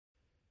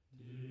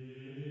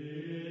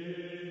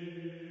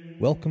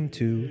Welcome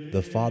to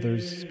The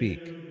Fathers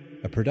Speak,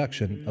 a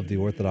production of the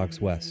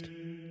Orthodox West.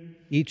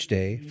 Each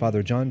day,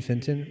 Father John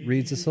Fenton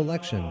reads a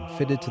selection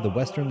fitted to the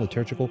Western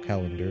liturgical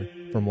calendar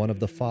from one of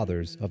the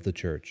Fathers of the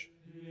Church.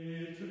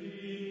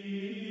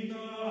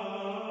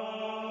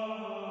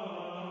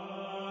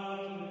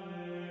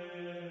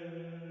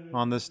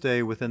 On this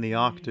day within the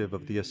octave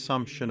of the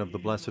Assumption of the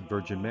Blessed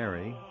Virgin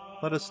Mary,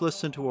 let us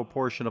listen to a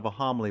portion of a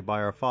homily by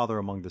our Father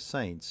among the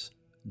Saints,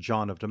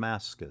 John of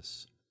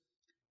Damascus.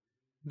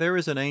 There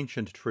is an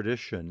ancient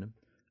tradition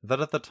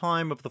that at the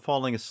time of the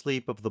falling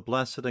asleep of the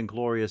Blessed and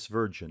Glorious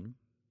Virgin,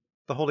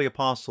 the holy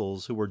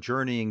apostles who were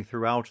journeying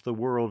throughout the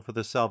world for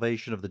the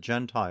salvation of the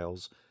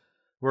Gentiles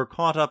were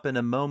caught up in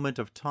a moment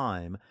of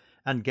time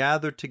and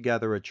gathered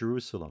together at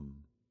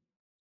Jerusalem.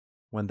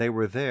 When they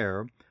were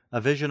there,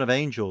 a vision of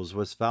angels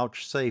was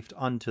vouchsafed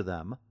unto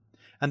them,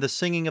 and the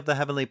singing of the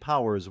heavenly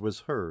powers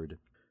was heard,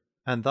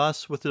 and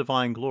thus with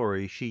divine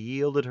glory she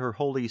yielded her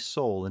holy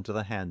soul into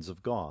the hands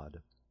of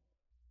God.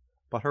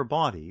 But her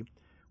body,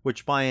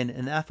 which by an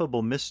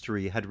ineffable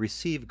mystery had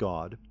received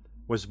God,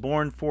 was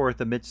borne forth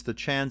amidst the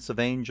chants of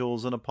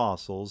angels and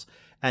apostles,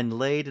 and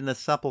laid in a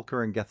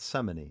sepulchre in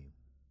Gethsemane.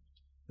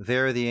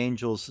 There the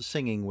angels'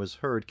 singing was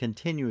heard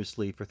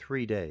continuously for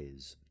 3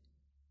 days.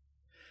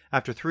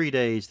 After 3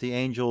 days the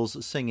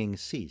angels' singing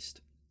ceased.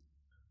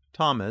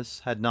 Thomas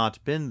had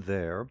not been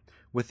there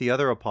with the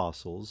other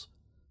apostles,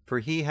 for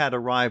he had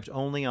arrived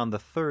only on the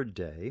 3rd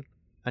day,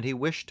 and he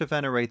wished to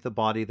venerate the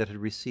body that had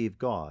received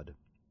God.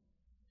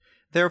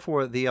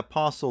 Therefore the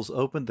apostles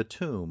opened the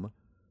tomb,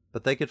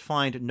 but they could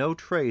find no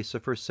trace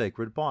of her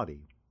sacred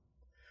body.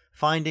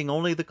 Finding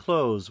only the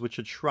clothes which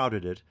had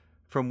shrouded it,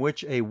 from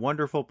which a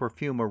wonderful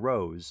perfume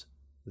arose,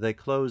 they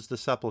closed the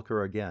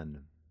sepulchre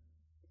again.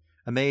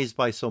 Amazed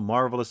by so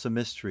marvelous a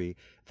mystery,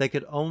 they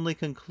could only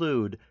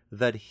conclude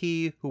that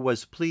he who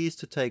was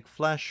pleased to take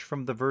flesh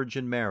from the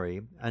Virgin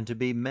Mary, and to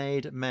be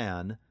made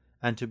man,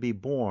 and to be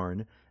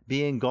born,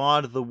 being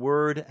God the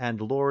Word and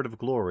Lord of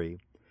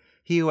glory,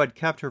 he who had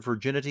kept her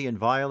virginity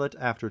inviolate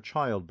after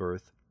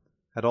childbirth,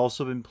 had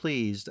also been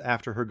pleased,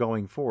 after her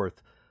going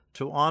forth,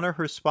 to honor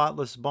her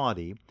spotless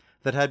body,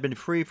 that had been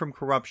free from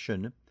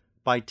corruption,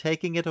 by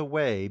taking it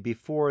away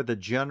before the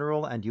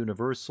general and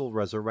universal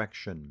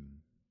resurrection.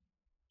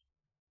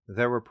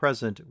 There were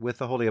present with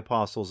the holy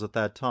apostles at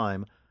that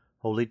time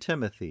holy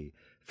Timothy,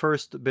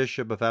 first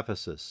bishop of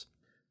Ephesus,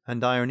 and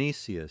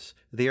Dionysius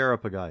the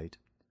Areopagite,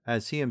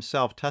 as he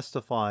himself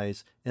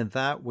testifies in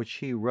that which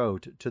he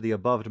wrote to the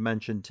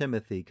above-mentioned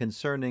Timothy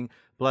concerning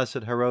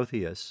blessed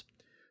Hierotheus,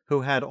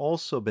 who had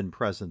also been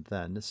present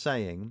then,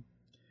 saying,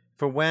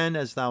 For when,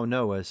 as thou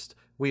knowest,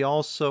 we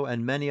also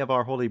and many of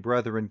our holy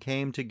brethren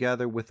came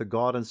together with the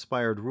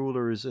God-inspired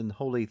rulers in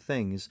holy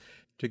things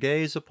to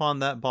gaze upon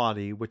that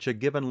body which had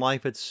given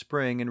life its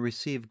spring and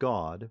received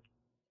God,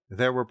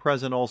 there were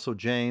present also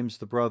James,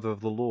 the brother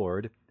of the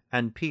Lord,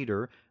 and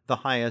Peter, the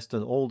highest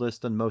and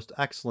oldest and most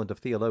excellent of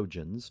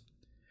theologians.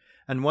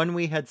 And when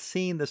we had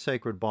seen the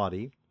sacred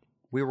body,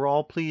 we were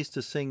all pleased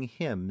to sing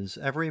hymns,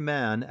 every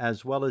man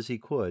as well as he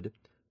could,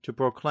 to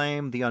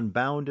proclaim the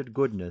unbounded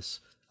goodness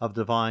of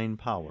divine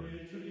power.